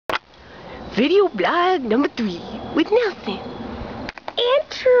Video blog number 3 with Nelson. And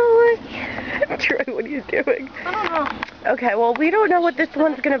Troy. Troy, what are you doing? I don't know. Okay, well, we don't know what this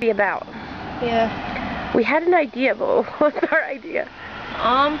one's gonna be about. Yeah. We had an idea, but what's our idea?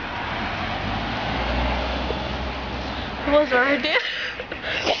 What was our idea?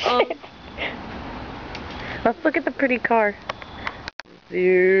 Let's look at the pretty car.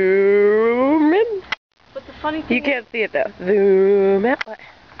 Zoom in. But the funny thing You can't see it though. Zoom out. What?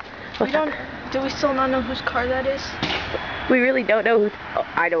 do we still not know whose car that is? We really don't know who's... Oh,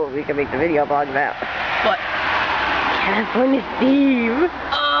 I know what we can make the video blog about. What? California Steve.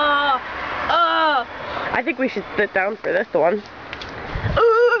 Oh! I think we should sit down for this one.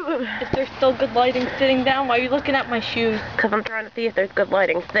 Is there still good lighting sitting down? Why are you looking at my shoes? Because I'm trying to see if there's good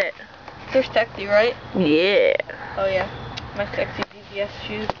lighting. Sit. They're sexy, right? Yeah. Oh yeah. My sexy BBS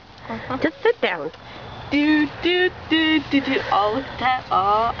shoes. Just sit down. Do. Oh, look at that.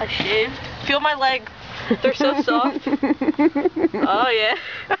 Oh, I shaved. Feel my legs. They're so soft. Oh yeah.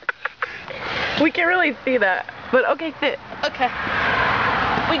 We can't really see that. But okay, sit. Okay.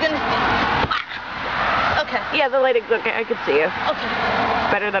 We gonna see. Okay. Yeah, the lighting's okay. I can see you. Okay.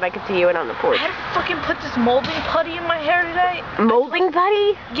 Better than I could see you in on the porch. I had to fucking put this molding putty in my hair today. Molding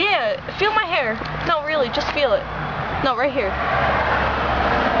putty? Yeah. Feel my hair. No, really. Just feel it. No, right here.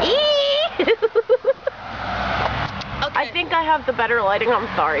 Okay. I think I have the better lighting. I'm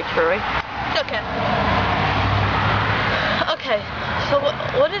sorry, Troy. Okay. Okay. So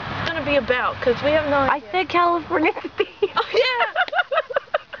what is it gonna be about? Because we have no idea. I said California Steve. Oh yeah.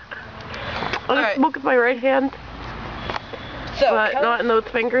 I'll just look at my right hand. So but not in those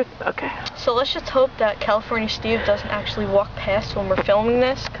fingers. Okay. So let's just hope that California Steve doesn't actually walk past when we're filming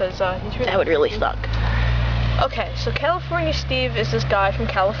this, because he's really... That would really suck. Okay, so California Steve is this guy from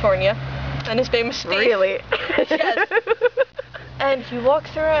California, and his name is Steve. Really? Yes. And he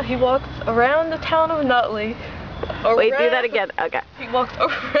walks around the town of Nutley. Wait, do that again. Okay. He walks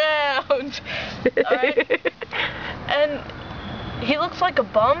around. Alright? And he looks like a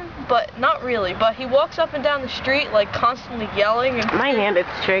bum, but not really. But he walks up and down the street, like, constantly yelling. And my hand is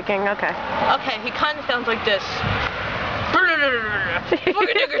shaking. Okay. Okay, he kind of sounds like this.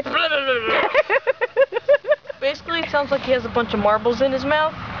 Basically, it sounds like he has a bunch of marbles in his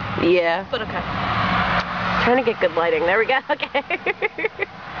mouth. Yeah. But okay. Trying to get good lighting. There we go. Okay.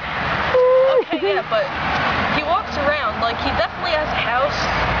 Okay, yeah, but he walks around. Like, he definitely has a house.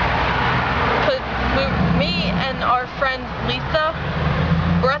 But me and our friend Lisa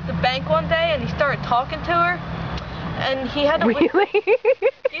were at the bank one day, and he started talking to her. And he had a... Really?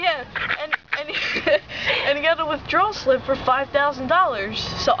 Yeah. And he got a withdrawal slip for $5,000.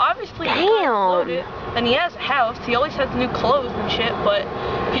 So obviously he's loaded, and he has a house. He always has new clothes and shit, but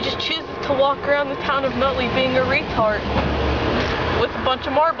he just chooses to walk around the town of Nutley being a retard with a bunch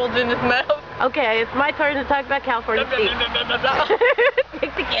of marbles in his mouth. Okay, it's my turn to talk about California Steve.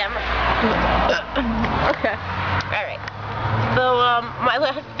 Take the camera. Okay. All right. So my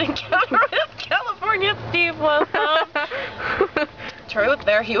last encounter with California Steve was Troy was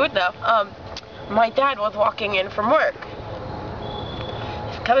there. He would know. My dad was walking in from work.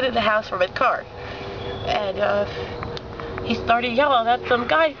 He's coming in the house from his car, and he started yelling at some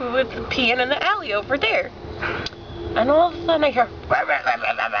guy who was peeing in the alley over there. And all of a sudden I hear, I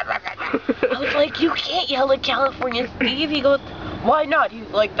was like, you can't yell at California Steve. He goes, why not? He's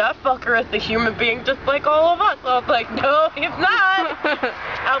like, that fucker is a human being just like all of us. I was like, no, he's not.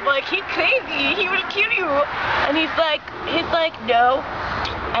 I was like, he's crazy. He would kill you. And he's like, no.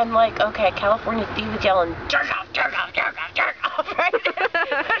 I'm like, okay, California Steve is yelling, jerk off, right?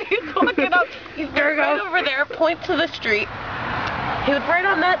 And he's walking up, he's right over there, point to the street. He was right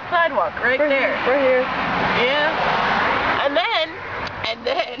on that sidewalk, right there. Right here. Yeah. And then,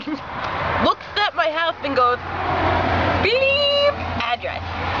 looks at my house and goes, beep, address.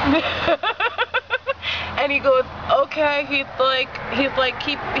 And he goes, okay, he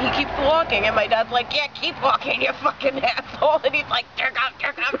keeps walking, and my dad's like, yeah, keep walking, you fucking asshole. And he's like, jerk off.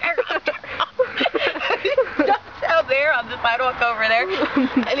 He jumps out there on the sidewalk over there,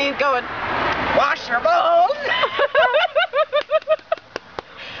 and he's going, wash your balls.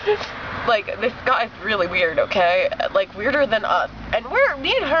 Like, this guy's really weird, okay? Like, weirder than us. And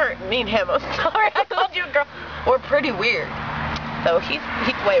me and him, I'm sorry, I called you a girl. We're pretty weird. So he's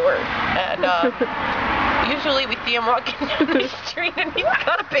way worse. And usually we see him walking down the street and he's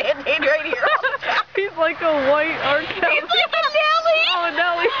got a band-aid right here on the top. He's like a white R. Kelly. He's like a Nelly! Oh,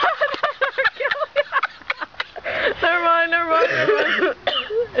 Nelly. Never mind.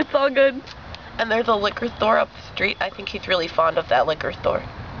 It's all good. And there's a liquor store up the street. I think he's really fond of that liquor store.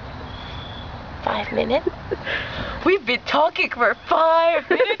 5 minutes? We've been talking for 5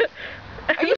 minutes.